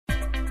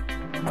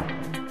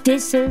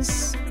This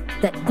is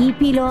the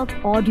Epilogue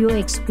audio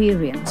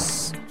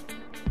experience.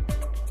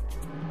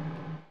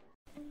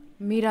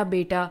 मेरा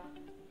बेटा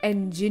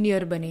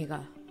engineer बनेगा.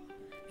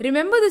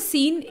 Remember the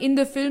scene in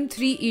the film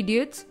Three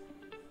Idiots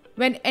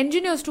when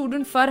engineer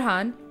student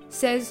Farhan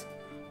says,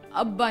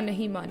 "Abba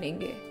nahi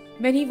manenge,"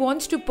 when he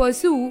wants to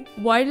pursue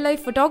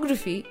wildlife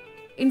photography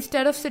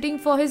instead of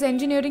sitting for his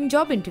engineering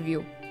job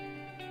interview.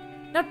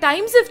 Now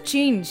times have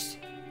changed,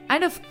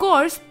 and of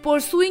course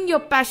pursuing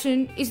your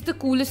passion is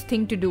the coolest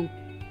thing to do.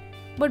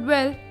 But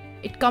well,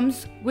 it comes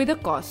with a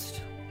cost,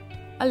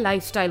 a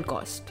lifestyle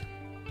cost.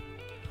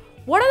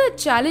 What are the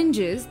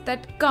challenges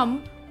that come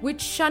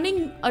with shunning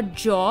a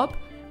job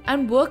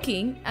and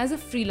working as a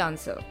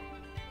freelancer?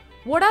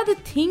 What are the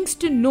things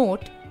to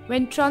note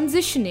when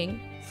transitioning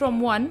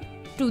from one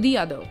to the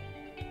other?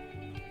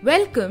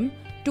 Welcome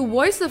to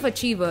Voice of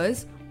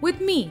Achievers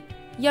with me,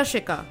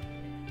 Yashika.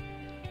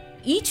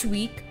 Each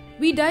week,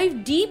 we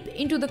dive deep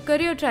into the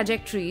career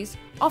trajectories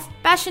of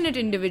passionate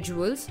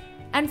individuals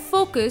and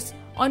focus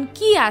on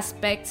key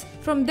aspects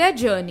from their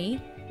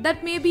journey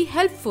that may be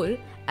helpful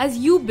as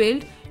you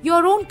build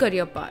your own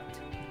career path.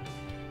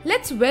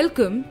 Let's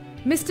welcome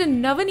Mr.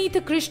 Navaneeth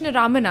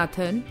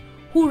Ramanathan,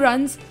 who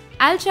runs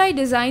Alchai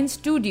Design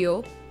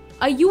Studio,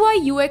 a UI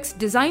UX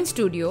design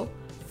studio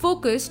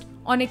focused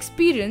on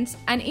experience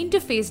and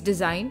interface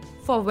design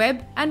for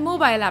web and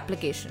mobile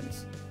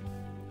applications.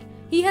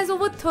 He has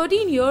over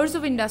 13 years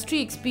of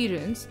industry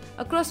experience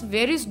across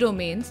various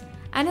domains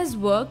and has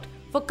worked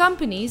for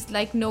companies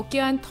like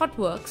Nokia and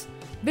ThoughtWorks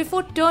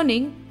before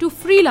turning to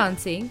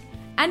freelancing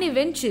and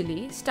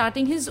eventually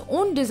starting his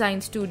own design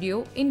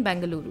studio in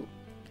Bengaluru.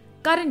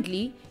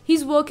 Currently,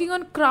 he's working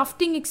on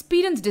crafting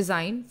experience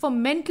design for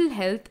mental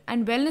health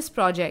and wellness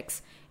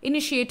projects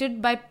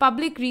initiated by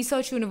public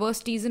research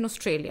universities in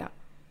Australia.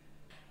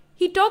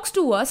 He talks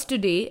to us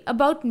today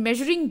about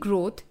measuring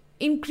growth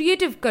in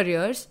creative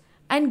careers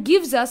and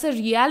gives us a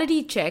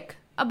reality check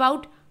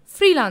about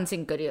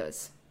freelancing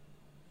careers.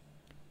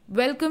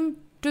 Welcome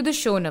to the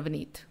show,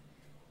 Navaneeth.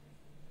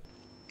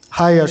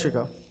 Hi,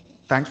 Ashika.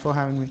 Thanks for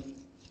having me.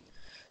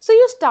 So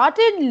you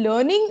started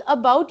learning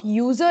about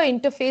user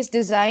interface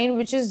design,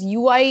 which is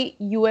UI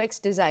UX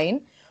design,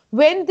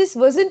 when this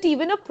wasn't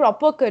even a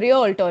proper career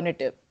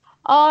alternative.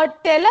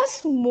 Tell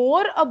us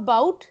more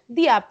about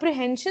the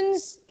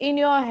apprehensions in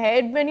your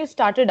head when you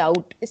started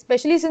out,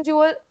 especially since you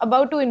were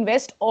about to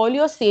invest all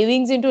your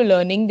savings into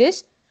learning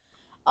this.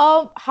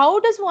 How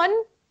does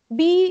one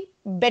be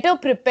better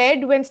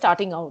prepared when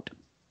starting out?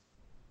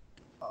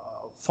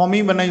 For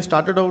me, when I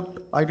started out,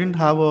 I didn't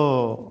have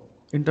a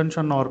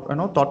intention or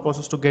thought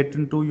process to get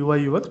into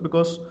UI UX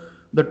because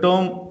the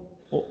term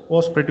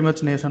was pretty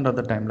much nascent at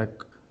the time.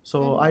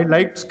 I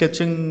liked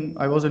sketching.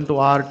 I was into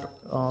art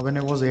when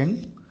I was young.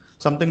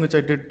 Something which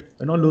I did,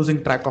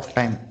 losing track of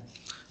time.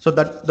 So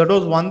that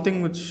was one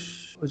thing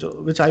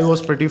which I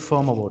was pretty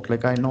firm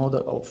about. I know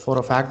that for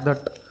a fact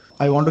that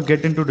I want to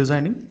get into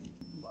designing.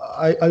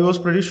 I was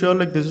pretty sure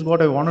this is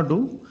what I want to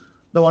do.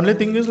 The only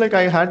thing is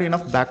I had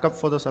enough backup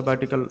for the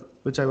sabbatical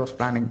which I was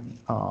planning,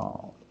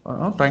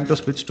 trying to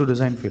switch to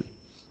design field.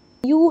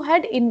 You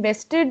had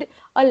invested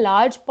a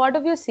large part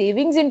of your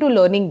savings into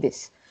learning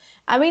this.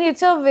 I mean,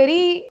 it's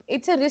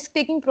a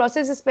risk-taking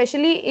process,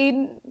 especially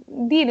in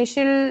the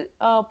initial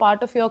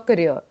part of your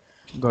career.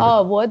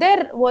 Were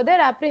there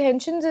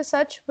apprehensions as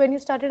such when you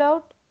started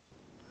out?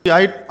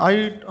 I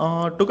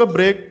took a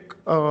break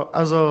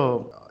as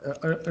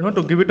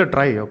to give it a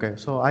try. Okay,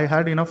 so I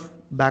had enough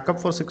backup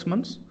for 6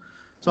 months.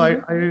 So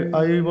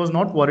I was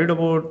not worried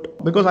about,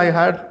 because I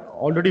had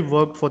already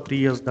worked for 3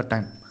 years that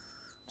time.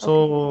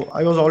 So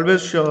I was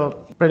always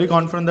pretty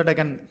confident that I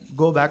can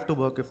go back to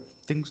work if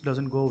things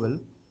doesn't go well.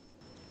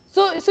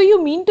 So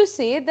you mean to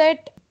say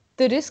that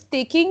the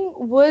risk-taking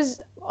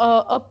was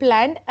a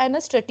planned and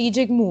a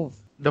strategic move?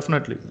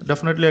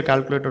 Definitely a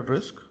calculated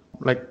risk.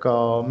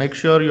 Make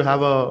sure you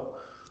have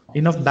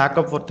enough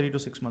backup for 3 to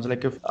 6 months.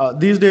 If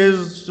these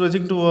days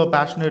switching to a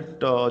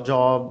passionate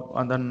job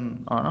and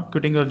then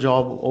quitting your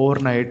job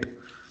overnight,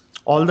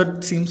 all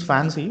that seems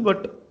fancy.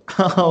 But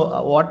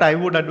what I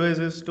would advise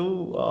is to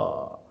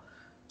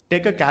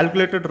take a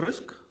calculated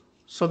risk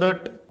so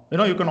that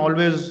you can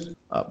always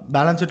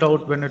balance it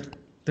out when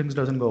things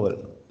doesn't go well.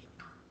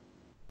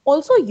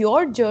 Also,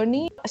 your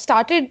journey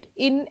started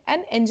in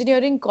an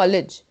engineering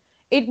college.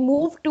 It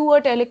moved to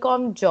a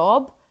telecom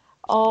job,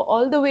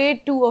 all the way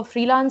to a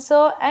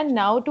freelancer, and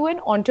now to an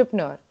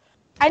entrepreneur.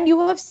 And you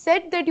have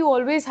said that you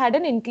always had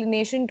an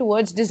inclination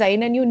towards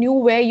design and you knew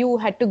where you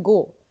had to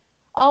go.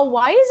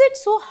 Why is it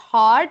so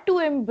hard to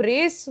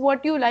embrace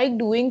what you like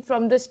doing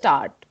from the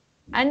start?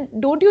 And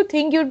don't you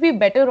think you'd be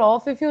better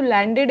off if you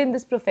landed in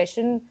this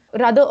profession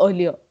rather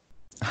earlier?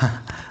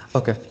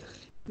 Okay.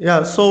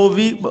 Yeah, so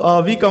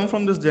we come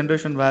from this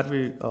generation where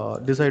we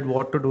decide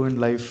what to do in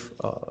life,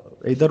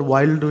 either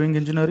while doing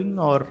engineering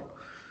or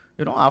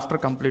after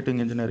completing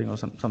engineering or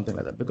something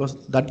like that, because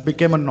that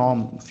became a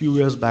norm a few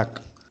years back.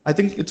 I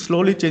think it's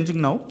slowly changing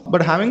now.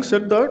 But having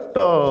said that,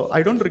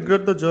 I don't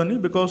regret the journey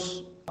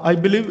because I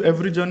believe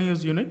every journey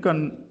is unique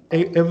and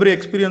every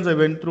experience I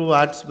went through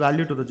adds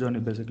value to the journey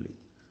basically.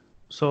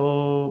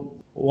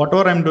 So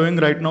whatever I'm doing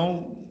right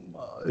now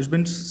has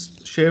been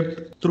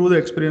shaped through the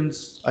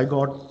experience I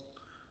got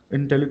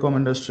in telecom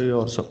industry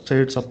or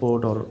sales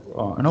support or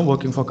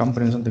working for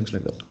companies and things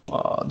like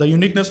that. The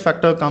uniqueness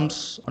factor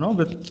comes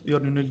with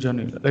your unique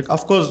journey. Like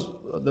of course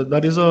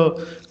that is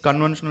a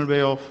conventional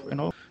way of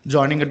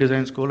joining a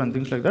design school and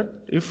things like that.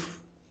 If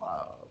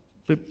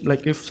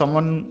if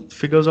someone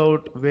figures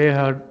out way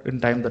ahead in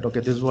time that okay,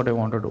 this is what I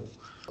want to do.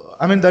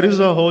 I mean, there is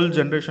a whole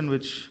generation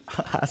which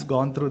has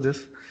gone through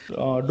this.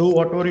 Do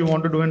whatever you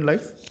want to do in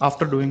life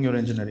after doing your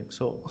engineering.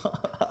 So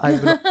I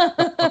believe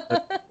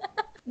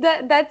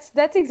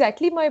That's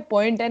exactly my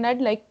point, and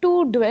I'd like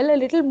to dwell a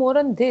little more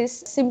on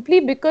this simply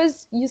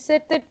because you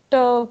said that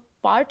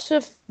parts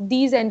of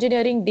these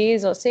engineering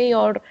days, or say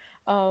your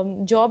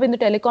job in the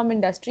telecom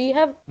industry,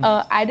 have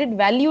added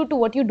value to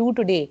what you do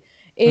today.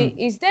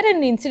 Is there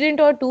an incident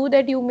or two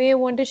that you may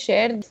want to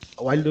share?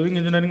 while doing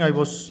engineering, I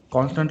was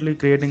constantly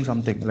creating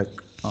something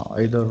like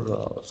either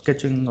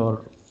sketching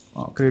or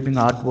creating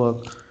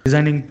artwork,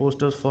 designing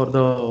posters for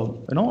the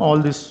all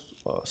these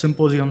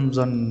symposiums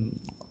and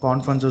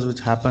conferences which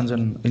happens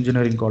in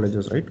engineering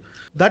colleges, right?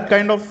 That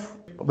kind of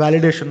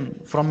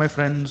validation from my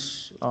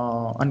friends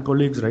and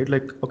colleagues, right?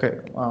 Like okay,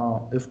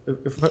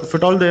 if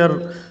at all they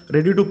are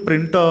ready to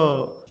print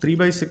a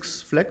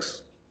 3x6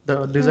 flex,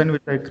 the design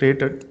which I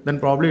created, then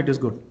probably it is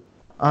good.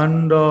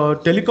 And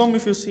telecom,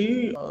 if you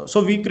see,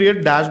 so we create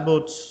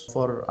dashboards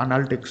for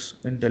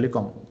analytics in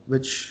telecom,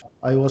 which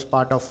I was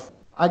part of.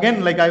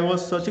 Again, like I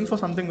was searching for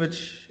something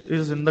which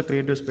is in the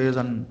creative space,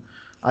 and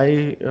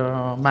I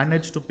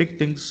managed to pick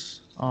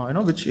things,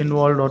 which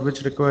involved or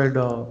which required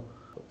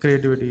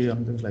creativity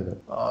and things like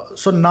that.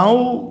 So now,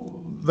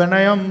 when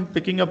I am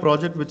picking a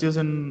project which is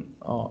in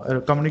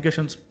a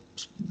communications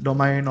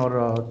domain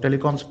or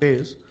telecom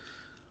space,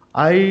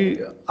 I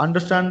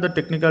understand the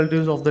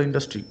technicalities of the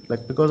industry,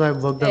 like because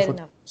I've worked there Fair for.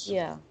 enough.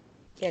 Yeah,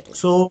 get it.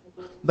 So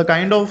the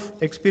kind of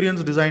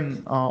experience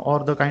design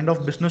or the kind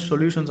of business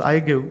solutions I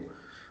give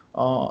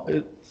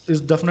is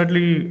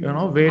definitely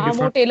way More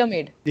different.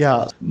 tailor-made.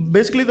 Yeah,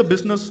 basically the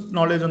business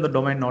knowledge and the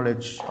domain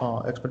knowledge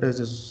expertise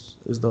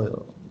is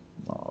the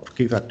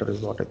key factor,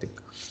 is what I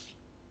think.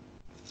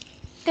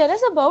 Tell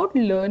us about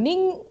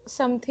learning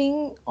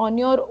something on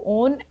your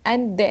own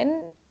and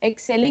then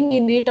excelling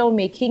in it or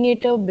making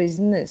it a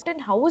business.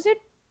 And how was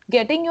it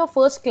getting your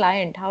first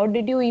client? How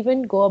did you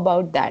even go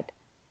about that?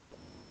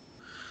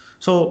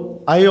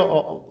 So I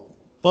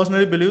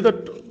personally believe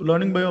that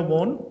learning by your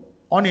own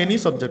on any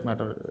subject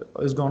matter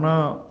is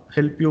gonna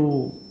help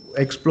you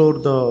explore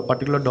the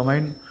particular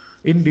domain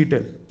in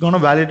detail. Gonna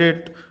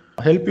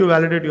help you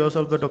validate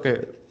yourself that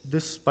okay,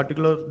 this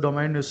particular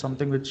domain is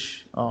something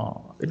which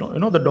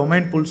the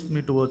domain pulls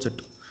me towards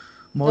it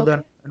more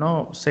than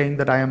saying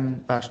that I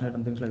am passionate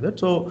and things like that.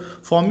 So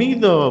for me,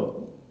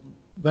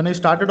 when I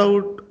started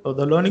out,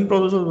 the learning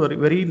process was very,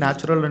 very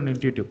natural and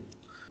intuitive,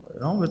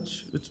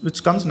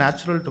 which comes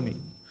natural to me.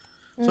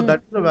 So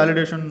that's the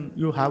validation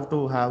you have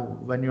to have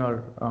when you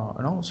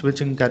are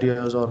switching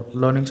careers or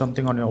learning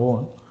something on your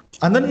own.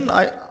 And then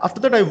after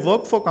that I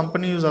worked for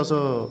companies as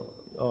a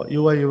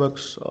UI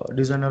UX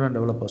designer and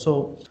developer.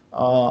 So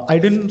I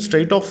didn't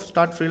straight off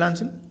start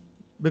freelancing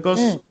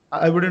because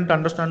I wouldn't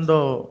understand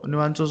the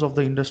nuances of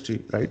the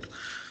industry, right?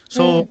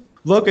 So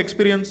work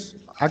experience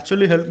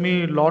actually helped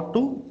me a lot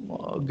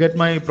to get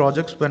my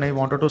projects when I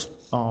wanted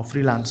to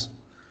freelance,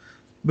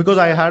 because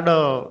I had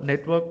a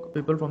network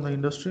people from the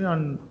industry,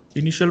 and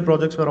initial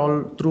projects were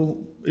all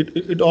through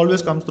it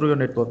always comes through your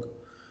network,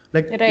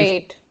 like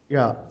Right.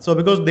 so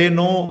because they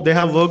know they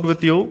have worked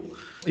with you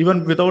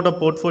even without a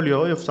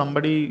portfolio. If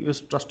somebody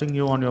is trusting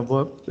you on your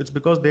work, it's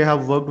because they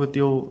have worked with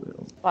you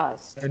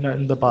Past.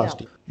 in the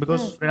past.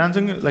 Because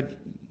freelancing, like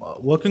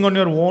working on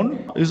your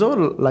own, is a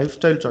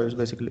lifestyle choice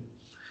basically.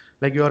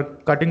 Like you are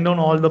cutting down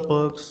all the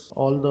perks,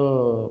 all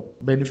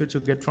the benefits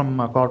you get from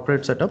a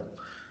corporate setup.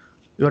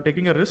 You are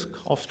taking a risk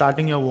of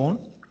starting your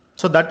own.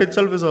 So that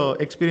itself is a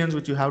experience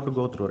which you have to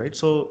go through, right?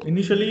 So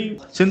initially,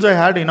 since I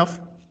had enough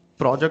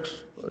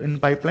projects in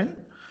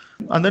pipeline,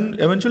 and then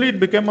eventually it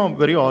became a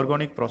very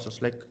organic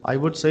process. Like I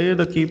would say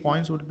the key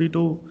points would be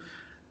to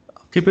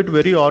keep it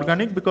very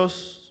organic,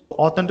 because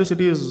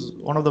authenticity is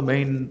one of the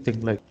main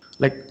thing.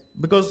 Like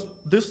because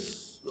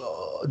this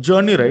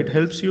journey, right,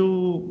 helps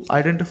you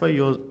identify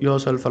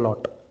yourself a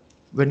lot.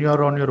 When you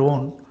are on your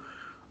own,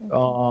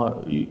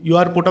 you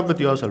are put up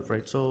with yourself,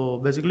 right? So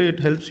basically it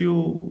helps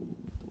you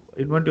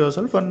invent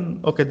yourself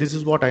and okay, this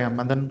is what I am,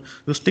 and then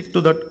you stick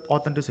to that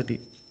authenticity.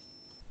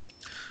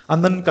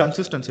 And then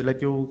consistency,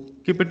 like you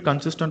keep it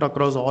consistent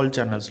across all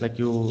channels, like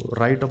you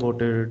write about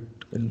it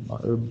in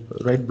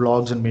write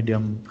blogs in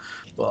Medium,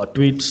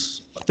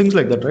 tweets, things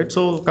like that, right?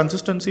 So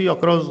consistency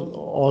across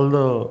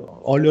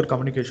all your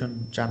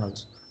communication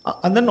channels.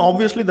 And then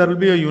obviously there will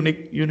be a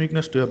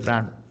uniqueness to your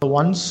brand. So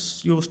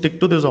once you stick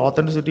to this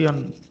authenticity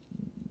and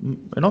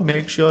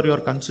make sure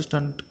you're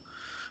consistent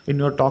in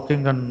your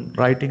talking and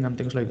writing and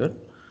things like that,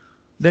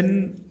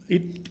 then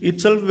it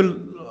itself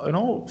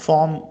will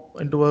form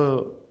into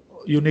a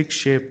unique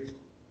shape.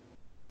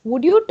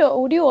 Would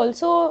you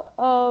also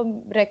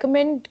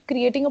recommend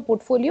creating a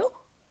portfolio?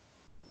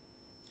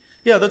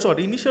 Yeah, that's what.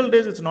 Initial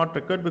days it's not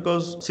required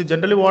because see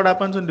generally what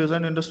happens in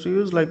design industry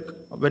is like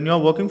when you're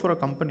working for a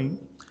company,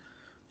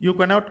 you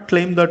cannot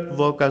claim that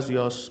work as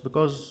yours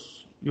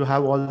because you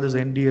have all these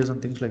NDAs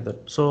and things like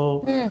that.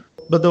 So,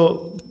 but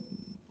the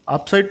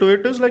upside to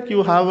it is like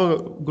you have a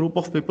group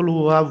of people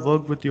who have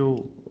worked with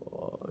you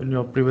in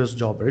your previous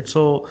job, right?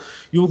 So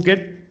you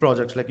get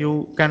projects like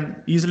you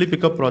can easily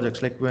pick up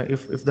projects like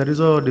if there is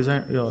a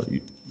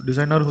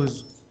designer who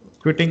is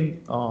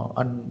quitting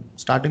and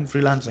starting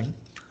freelancing.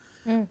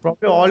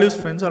 Probably all his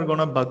friends are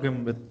gonna bug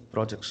him with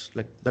projects.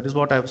 Like that is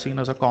what I've seen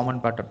as a common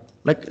pattern.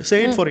 Like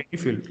say it for any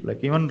field,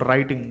 like even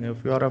writing.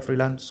 If you are a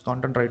freelance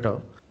content writer,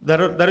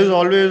 there is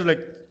always like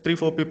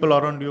 3-4 people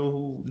around you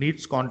who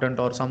needs content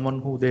or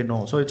someone who they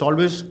know. So it's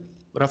always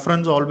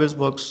reference always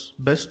works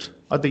best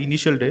at the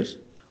initial days.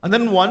 And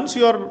then once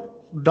you are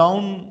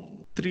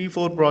down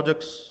 3-4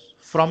 projects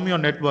from your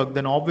network,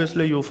 then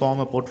obviously you form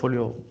a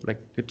portfolio. Like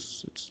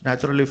it's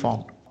naturally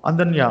formed. And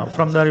then yeah,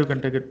 from there you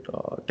can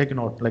take a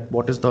note like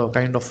what is the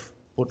kind of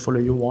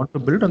portfolio you want to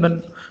build, and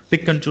then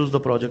pick and choose the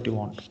project you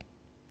want.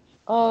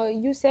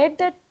 You said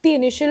that the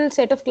initial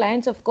set of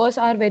clients, of course,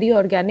 are very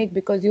organic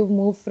because you've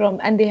moved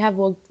from and they have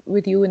worked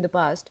with you in the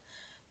past.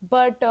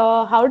 But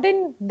how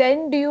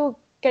then do you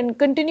can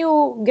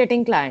continue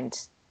getting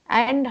clients,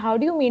 and how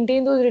do you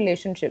maintain those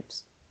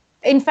relationships?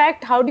 In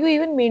fact, how do you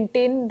even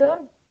maintain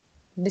the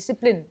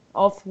discipline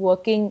of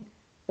working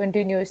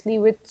continuously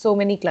with so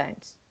many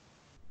clients?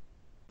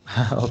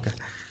 Okay.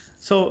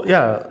 So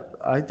yeah,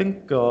 I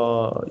think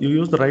you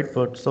use the right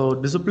word. So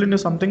discipline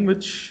is something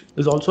which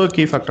is also a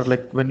key factor.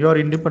 Like when you are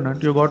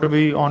independent, you got to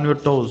be on your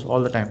toes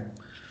all the time.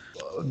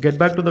 Get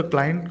back to the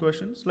client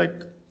questions.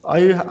 Like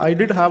I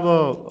did have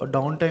a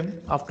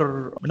downtime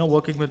after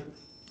working with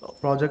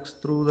projects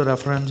through the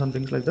reference and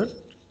things like that.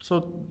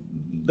 So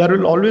there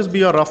will always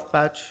be a rough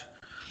patch,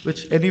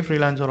 which any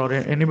freelancer or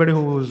anybody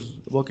who is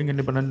working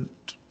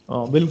independent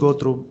will go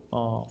through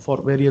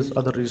for various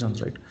other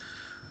reasons, right?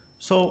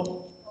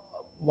 So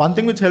one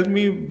thing which helped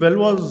me well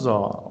was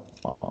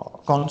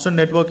constant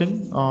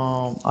networking,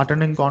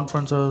 attending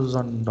conferences,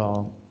 and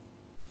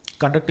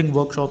conducting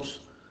workshops.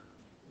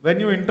 When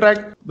you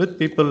interact with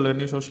people, when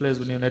you socialize,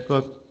 when you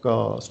network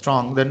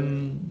strong,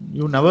 then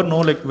you never know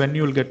like when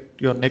you will get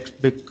your next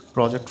big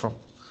project from.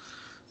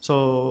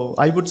 So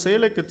I would say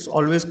like it's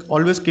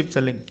always keep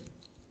selling.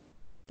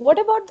 What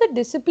about the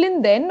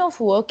discipline then of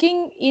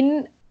working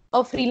in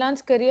a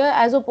freelance career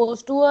as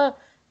opposed to a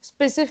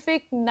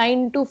specific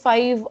 9 to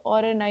 5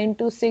 or a 9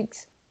 to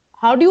 6?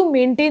 How do you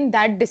maintain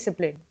that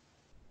discipline?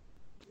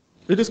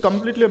 It is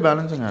completely a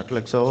balancing act.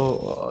 Like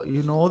so,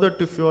 you know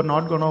that if you are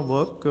not gonna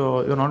work,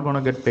 you're not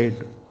gonna get paid.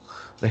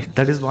 Right,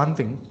 that is one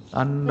thing.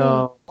 And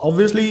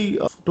obviously,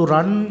 to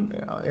run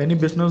any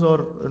business or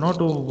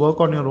to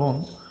work on your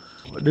own,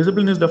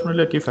 discipline is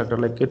definitely a key factor.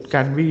 Like it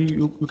can be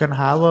you can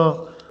have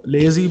a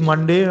lazy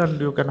Monday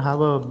and you can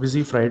have a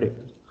busy Friday.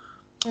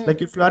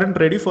 Like if you aren't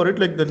ready for it,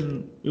 like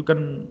then you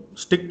can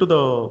stick to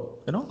the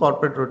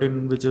corporate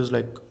routine, which is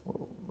like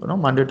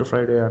Monday to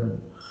Friday.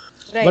 And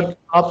Right. but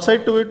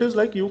upside to it is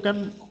like you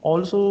can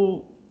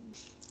also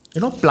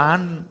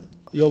plan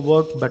your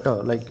work better.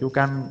 Like you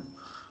can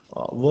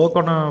work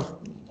on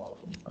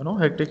a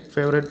hectic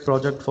favorite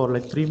project for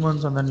like 3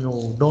 months, and then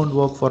you don't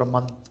work for a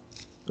month.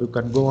 You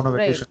can go on a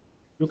Right. vacation.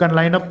 You can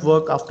line up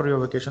work after your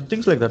vacation,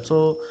 things like that.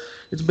 So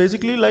it's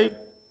basically like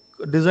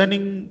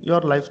designing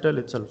your lifestyle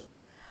itself.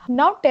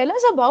 Now tell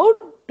us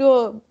about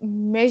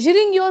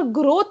measuring your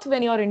growth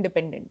when you're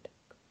independent.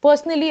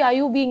 Personally, are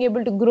you being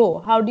able to grow?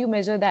 How do you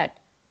measure that?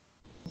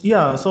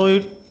 Yeah, so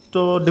it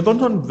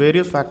depends on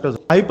various factors.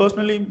 I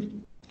personally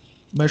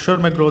measure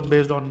my growth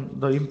based on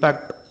the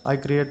impact I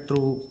create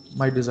through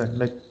my design.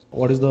 Like,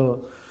 what is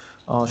the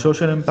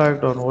social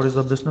impact or what is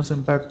the business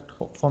impact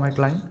for my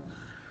client,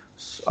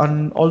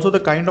 and also the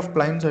kind of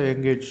clients I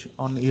engage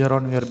on year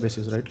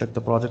basis, right? Like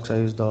the project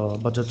size, the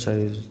budget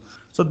size.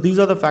 So these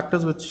are the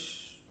factors which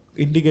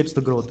indicates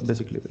the growth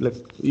basically. Like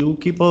you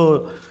keep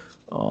a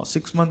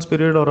 6 months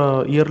period or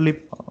a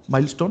yearly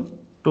milestone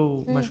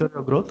to measure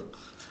your growth,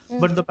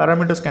 but the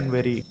parameters can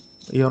vary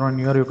year on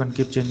year. You can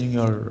keep changing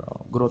your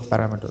growth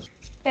parameters.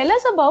 Tell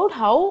us about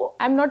how,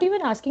 I'm not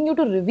even asking you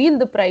to reveal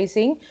the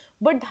pricing,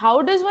 but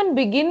how does one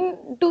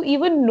begin to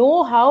even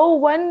know how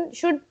one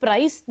should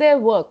price their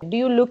work? Do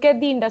you look at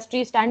the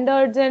industry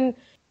standards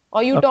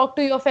or you talk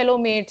to your fellow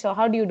mates, or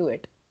how do you do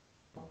it?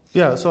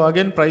 Yeah, so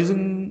again,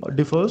 pricing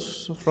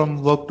differs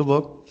from work to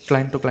work,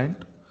 client to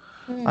client.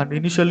 And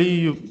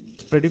initially,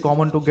 it's pretty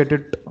common to get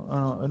it,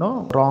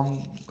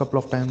 wrong a couple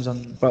of times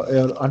and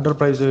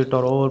underprice it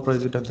or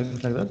overprice it and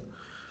things like that.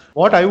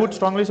 What I would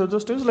strongly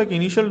suggest is like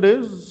initial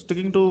days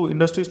sticking to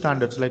industry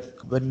standards. Like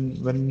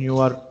when you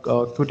are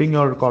quitting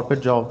your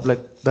corporate job,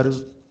 like there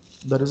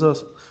is a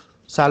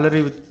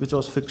salary which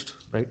was fixed,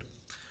 right?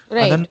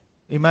 And then Right.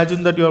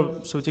 imagine that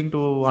you're switching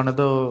to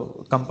another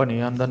company,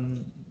 and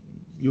then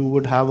you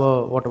would have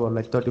a whatever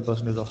like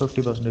 30% or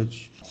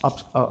 50%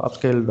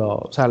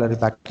 upscaled salary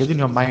package in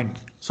your mind.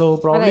 So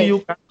probably Right. you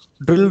can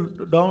drill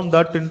down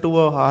that into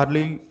a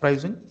hourly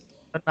pricing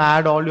and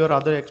add all your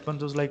other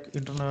expenses like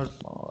internet,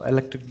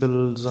 electric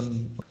bills, and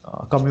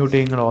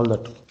commuting and all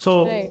that. Right. So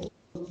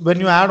when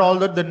you add all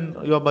that, then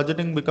your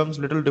budgeting becomes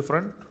little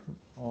different.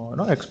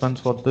 Expense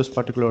for this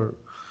particular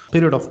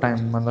period of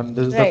time, and then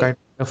this is the Right. kind of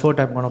effort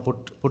I'm gonna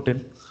put in.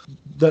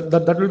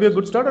 That will be a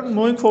good start, and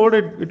moving forward,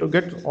 it will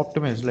get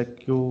optimized. Like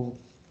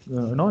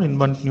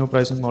invent new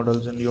pricing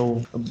models, and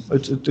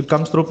it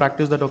comes through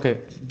practice that okay,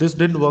 this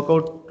didn't work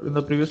out in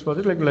the previous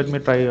project. Like let me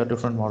try a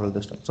different model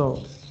this time.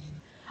 So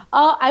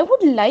I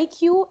would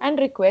like you and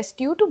request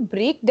you to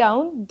break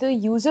down the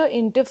user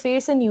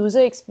interface and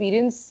user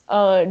experience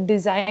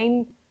design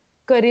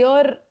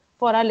career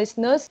for our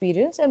listeners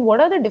experience, and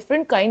what are the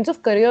different kinds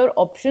of career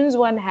options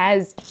one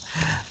has.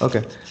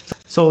 okay,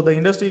 so the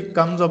industry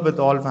comes up with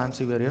all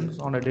fancy variants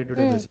on a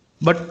day-to-day basis.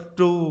 But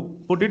to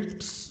put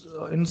it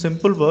in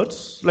simple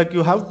words, like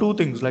you have two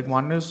things. Like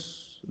one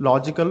is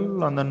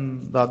logical, and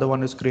then the other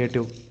one is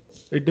creative.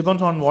 It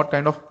depends on what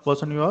kind of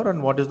person you are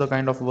and what is the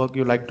kind of work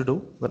you like to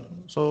do.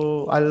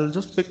 So I'll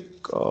just pick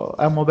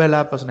a mobile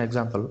app as an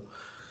example.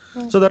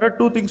 So there are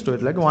two things to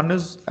it. Like one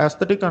is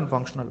aesthetic and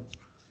functional.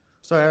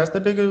 So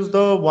aesthetic is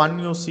the one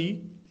you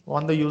see,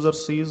 one the user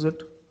sees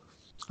it,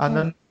 and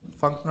then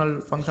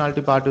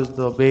functionality part is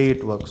the way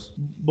it works.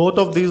 Both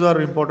of these are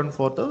important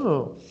for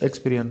the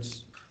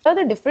experience. What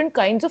are the different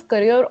kinds of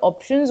career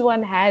options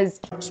one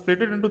has?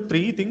 Split it into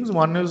three things.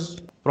 One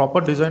is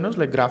proper designers,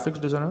 like graphics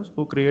designers,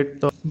 who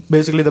create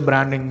basically the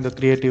branding, the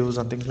creatives,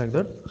 and things like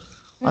that.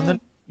 And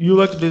then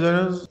UX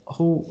designers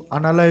who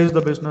analyze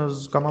the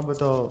business, come up with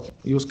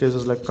use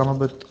cases, like come up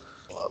with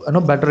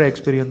better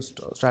experienced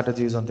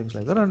strategies and things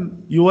like that.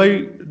 And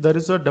UI, there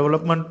is a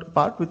development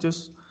part which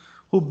is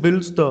who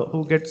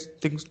gets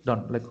things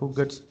done, like who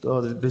gets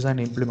the design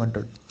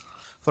implemented.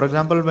 For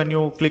example, when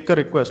you click a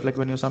request, like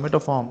when you submit a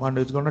form and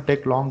it's going to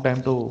take long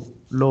time to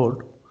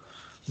load,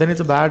 then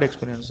it's a bad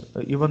experience.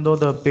 Even though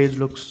the page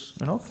looks,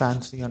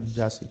 fancy and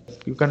jazzy,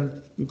 you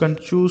can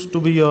choose to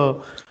be a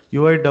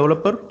UI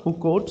developer who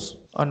codes,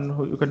 and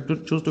you can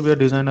choose to be a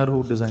designer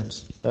who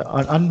designs.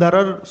 And there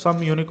are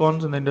some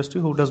unicorns in the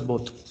industry who does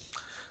both.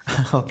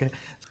 Okay.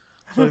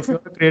 So if you're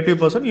a creative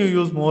person, you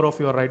use more of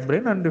your right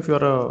brain, and if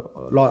you're a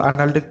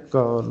analytic,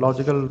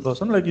 logical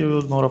person, like you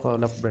use more of a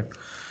left brain.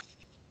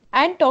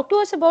 And talk to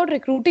us about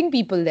recruiting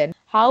people then.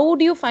 How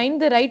do you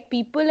find the right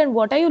people, and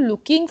what are you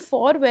looking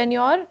for when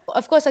you're,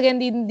 of course, again,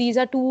 these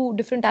are two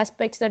different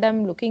aspects that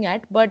I'm looking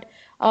at. But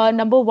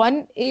number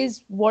one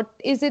is, what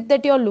is it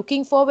that you're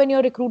looking for when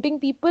you're recruiting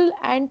people?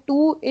 And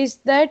two is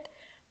that,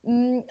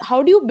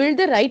 how do you build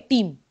the right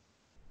team?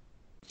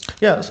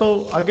 Yeah,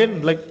 so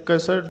again, like I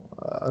said,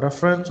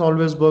 reference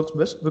always works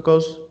best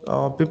because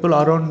people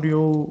around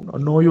you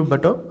know you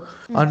better,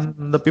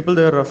 and the people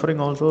they are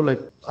referring also,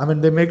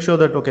 they make sure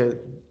that okay,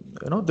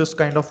 this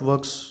kind of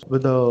works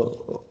with the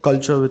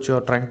culture which you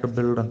are trying to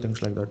build and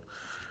things like that.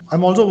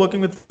 I'm also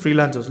working with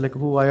freelancers, like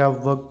who I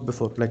have worked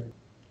before. Like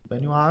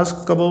when you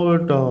ask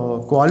about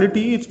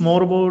quality, it's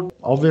more about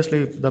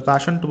obviously the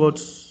passion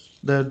towards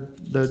their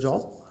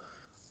job.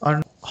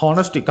 And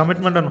honesty,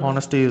 commitment and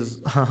honesty is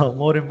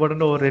more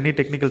important over any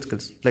technical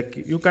skills. Like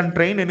you can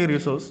train any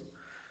resource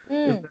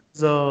if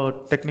there's a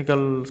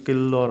technical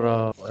skill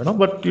or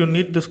but you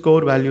need this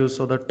core values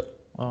so that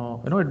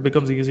it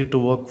becomes easy to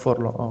work for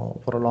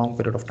a long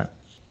period of time.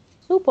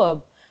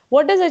 Superb.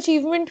 What does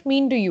achievement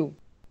mean to you?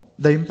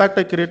 The impact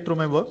I create through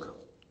my work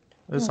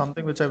is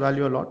something which I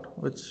value a lot.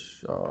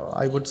 Which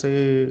I would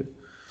say,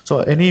 so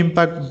any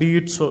impact, be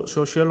it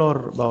social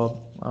or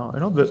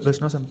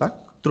business impact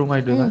through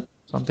my design.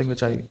 Something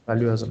which I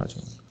value as an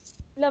achievement.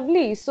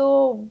 Lovely.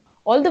 So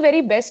all the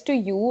very best to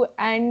you,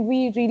 and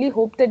we really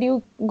hope that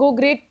you go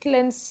great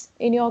lengths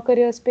in your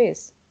career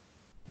space.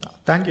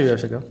 Thank you,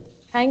 Yashika.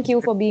 Thank you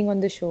for being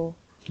on the show.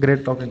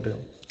 Great talking to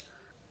you.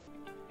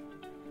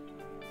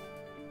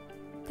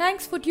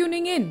 Thanks for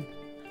tuning in.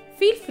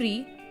 Feel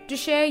free to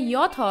share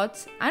your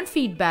thoughts and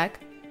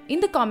feedback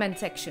in the comment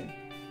section.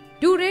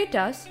 Do rate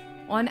us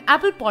on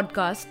Apple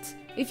Podcasts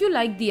if you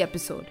like the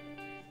episode.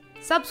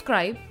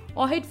 Subscribe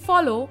or hit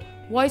follow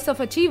Voice of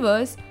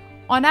Achievers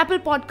on Apple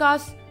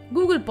Podcasts,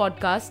 Google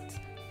Podcasts,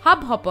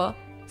 Hubhopper,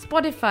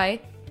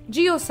 Spotify,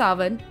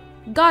 JioSaavn,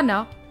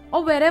 Gaana,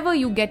 or wherever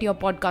you get your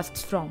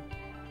podcasts from.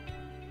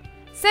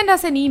 Send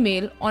us an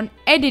email on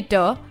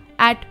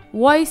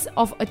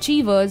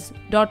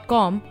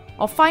editor@voiceofachievers.com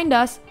or find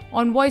us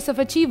on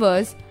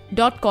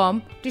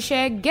voiceofachievers.com to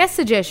share guest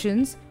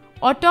suggestions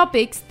or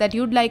topics that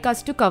you'd like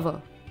us to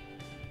cover.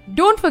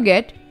 Don't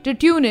forget to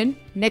tune in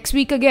next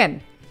week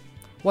again.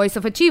 Voice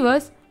of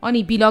Achievers on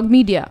Epilogue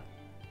Media.